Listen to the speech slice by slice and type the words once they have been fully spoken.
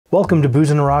Welcome to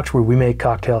Booze and the Rocks, where we make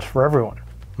cocktails for everyone.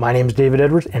 My name is David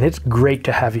Edwards, and it's great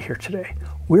to have you here today.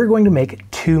 We're going to make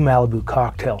two Malibu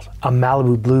cocktails, a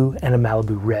Malibu Blue and a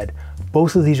Malibu Red.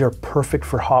 Both of these are perfect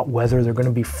for hot weather. They're going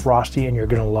to be frosty and you're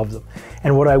going to love them.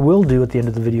 And what I will do at the end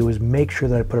of the video is make sure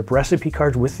that I put up recipe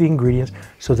cards with the ingredients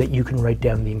so that you can write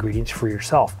down the ingredients for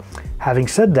yourself. Having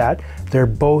said that, they're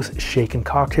both shaken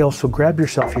cocktails, so grab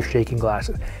yourself your shaking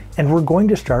glasses. And we're going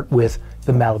to start with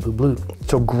the Malibu Blue.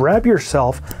 So grab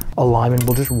yourself a lime and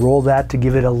we'll just roll that to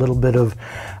give it a little bit of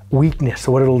weakness.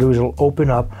 So what it'll do is it'll open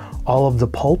up all of the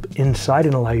pulp inside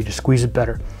and allow you to squeeze it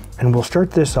better. And we'll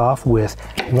start this off with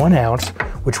 1 ounce,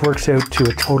 which works out to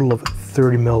a total of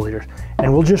 30 milliliters.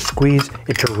 And we'll just squeeze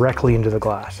it directly into the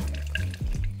glass.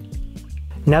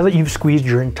 Now that you've squeezed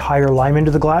your entire lime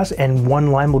into the glass, and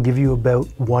 1 lime will give you about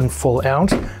 1 full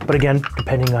ounce, but again,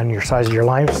 depending on your size of your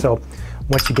lime, so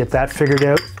once you get that figured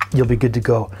out, you'll be good to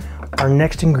go. Our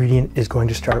next ingredient is going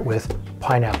to start with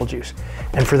pineapple juice.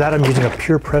 And for that, I'm using a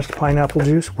pure pressed pineapple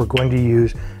juice. We're going to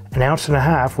use 1.5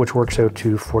 ounces, which works out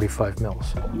to 45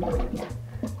 mils.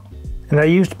 And I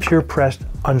used pure pressed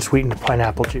unsweetened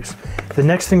pineapple juice. The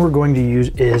next thing we're going to use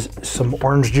is some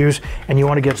orange juice, and you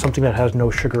want to get something that has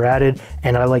no sugar added,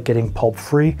 and I like getting pulp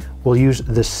free. We'll use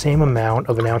the same amount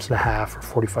of 1.5 ounces or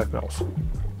 45 mils.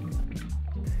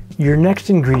 Your next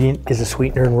ingredient is a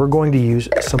sweetener, and we're going to use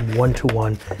some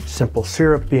 1-to-1 simple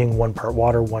syrup, being 1 part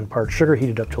water, 1 part sugar,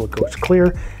 heated up till it goes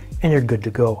clear, and you're good to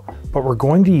go. But we're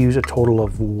going to use a total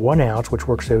of 1 ounce, which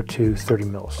works out to 30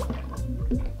 mils.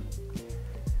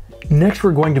 Next,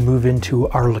 we're going to move into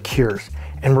our liqueurs,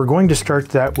 and we're going to start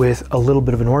that with a little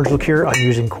bit of an orange liqueur. I'm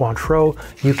using Cointreau.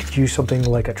 You could use something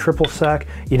like a triple sec.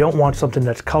 You don't want something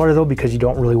that's color though, because you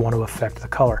don't really want to affect the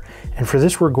color. And for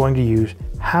this, we're going to use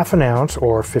 1/2 ounce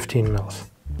or 15 mils.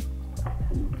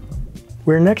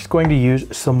 We're next going to use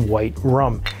some white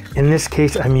rum. In this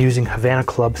case, I'm using Havana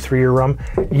Club 3-year rum.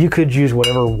 You could use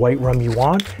whatever white rum you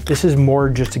want. This is more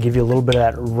just to give you a little bit of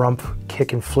that rump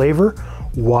kick and flavor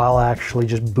while actually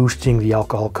just boosting the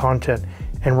alcohol content.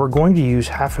 And we're going to use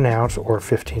 1/2 ounce or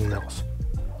 15 mils.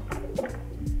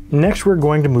 Next, we're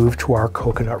going to move to our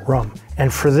coconut rum.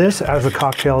 And for this, as the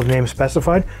cocktail name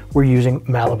specified, we're using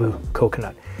Malibu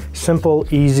Coconut. Simple,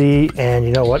 easy, and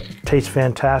you know what? Tastes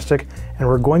fantastic. And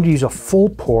we're going to use a full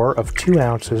pour of 2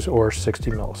 ounces or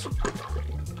 60 mils.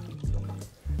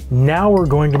 Now we're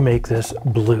going to make this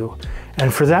blue.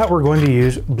 And for that, we're going to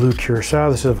use Blue Curacao.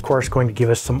 This is of course going to give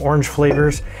us some orange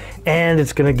flavors, and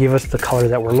it's going to give us the color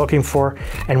that we're looking for.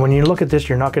 And when you look at this,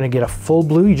 you're not going to get a full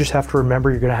blue. You just have to remember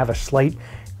you're going to have a slight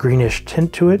greenish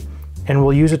tint to it. And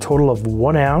we'll use a total of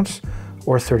 1 ounce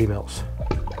or 30 mils.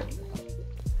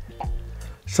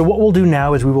 So what we'll do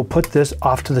now is we will put this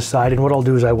off to the side, and what I'll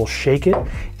do is I will shake it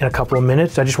in a couple of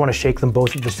minutes. I just want to shake them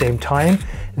both at the same time.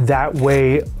 That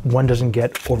way one doesn't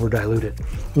get over diluted.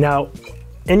 Now,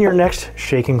 in your next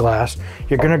shaking glass,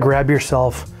 you're going to grab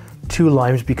yourself 2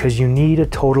 limes, because you need a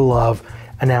total of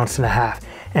 1.5 ounces.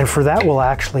 And for that, we'll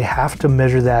actually have to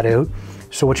measure that out.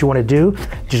 So what you want to do,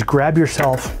 just grab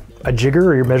yourself a jigger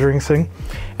or your measuring thing,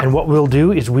 and what we'll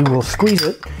do is we will squeeze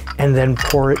it and then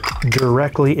pour it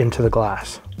directly into the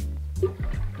glass.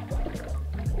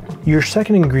 Your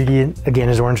second ingredient, again,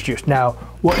 is orange juice. Now,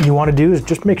 what you want to do is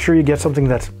just make sure you get something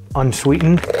that's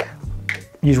unsweetened.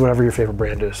 Use whatever your favorite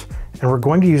brand is. And we're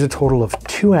going to use a total of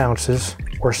 2 ounces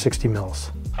or 60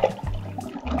 mils.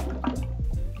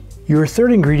 Your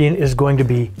third ingredient is going to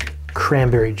be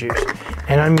cranberry juice.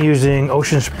 And I'm using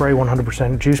Ocean Spray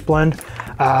 100% juice blend.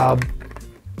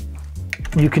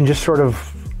 You can just sort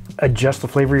of adjust the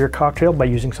flavor of your cocktail by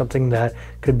using something that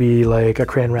could be like a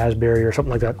cran raspberry or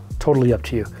something like that. Totally up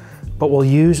to you. But we'll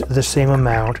use the same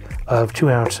amount of 2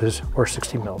 ounces or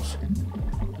 60 mils.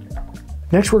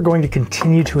 Next, we're going to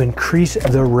continue to increase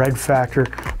the red factor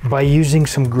by using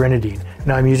some grenadine.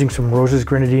 Now I'm using some Rose's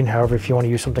grenadine. However, if you want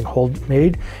to use something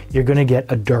homemade, you're going to get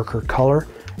a darker color.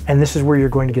 And this is where you're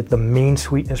going to get the main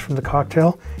sweetness from the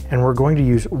cocktail. And we're going to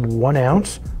use 1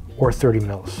 ounce or 30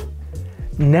 mils.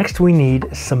 Next, we need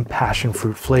some passion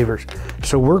fruit flavors.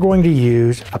 So we're going to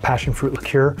use a passion fruit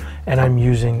liqueur, and I'm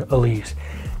using Elise.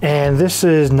 And this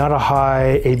is not a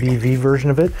high ABV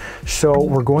version of it. So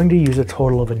we're going to use a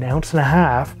total of 1.5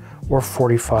 ounces or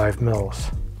 45 mils.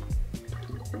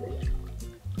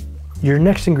 Your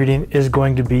next ingredient is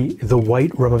going to be the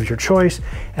white rum of your choice.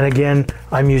 And again,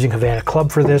 I'm using Havana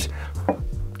Club for this.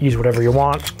 Use whatever you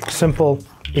want. Simple,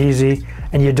 easy,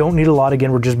 and you don't need a lot.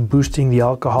 Again, we're just boosting the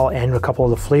alcohol and a couple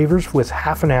of the flavors with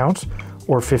 1/2 ounce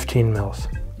or 15 mils.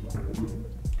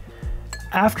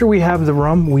 After we have the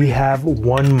rum, we have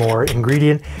one more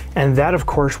ingredient, and that of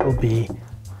course will be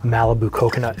Malibu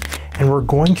Coconut. and we're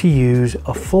going to use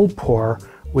a full pour,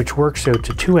 which works out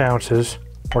to 2 ounces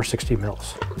or 60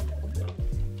 mils.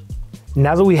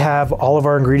 Now that we have all of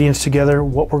our ingredients together,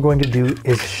 what we're going to do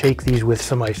is shake these with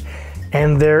some ice.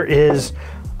 And there is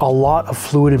a lot of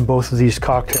fluid in both of these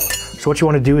cocktails. So what you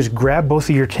want to do is grab both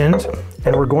of your tins,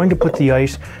 and we're going to put the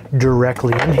ice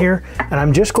directly in here. And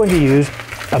I'm just going to use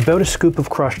about a scoop of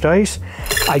crushed ice.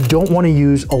 I don't want to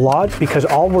use a lot because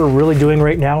all we're really doing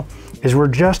right now is we're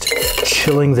just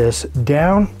chilling this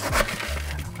down.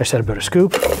 I said about a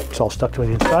scoop, it's all stuck to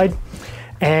the inside.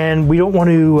 And we don't want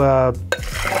to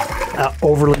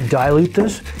overly dilute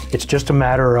this. It's just a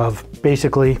matter of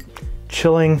basically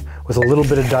chilling with a little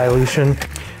bit of dilution.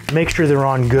 Make sure they're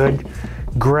on good.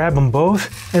 Grab them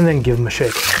both and then give them a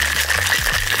shake.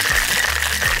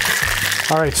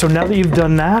 All right, so now that you've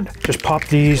done that, just pop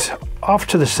these off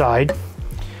to the side.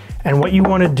 And what you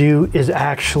want to do is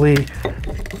actually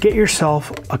get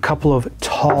yourself a couple of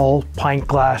tall pint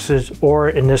glasses, or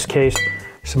in this case,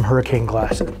 some hurricane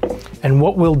glasses. And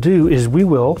what we'll do is we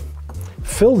will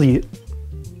fill the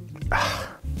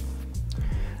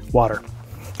water.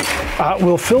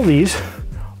 We'll fill these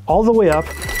all the way up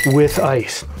with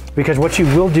ice, because what you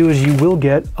will do is you will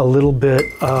get a little bit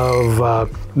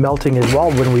of melting as well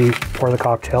when we pour the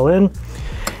cocktail in.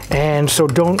 And so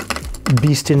don't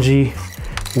be stingy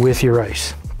with your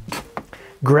ice.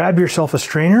 Grab yourself a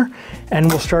strainer, and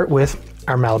we'll start with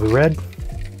our Malibu Red.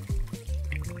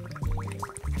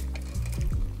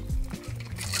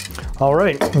 All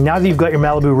right, now that you've got your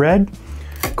Malibu Red,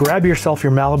 grab yourself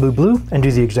your Malibu Blue and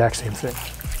do the exact same thing.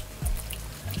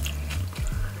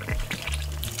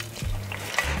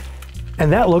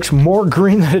 And that looks more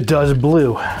green than it does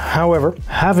blue. However,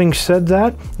 having said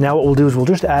that, now what we'll do is we'll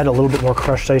just add a little bit more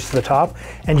crushed ice to the top,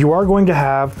 and you are going to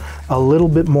have a little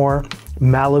bit more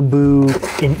Malibu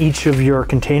in each of your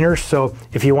containers. So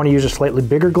if you want to use a slightly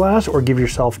bigger glass or give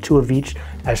yourself 2 of each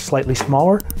as slightly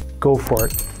smaller, go for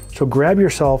it. So grab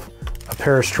yourself a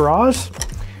pair of straws,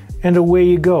 and away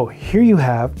you go. Here you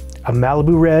have a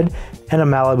Malibu Red and a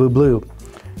Malibu Blue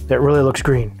that really looks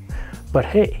green. But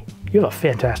hey, you have a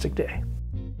fantastic day.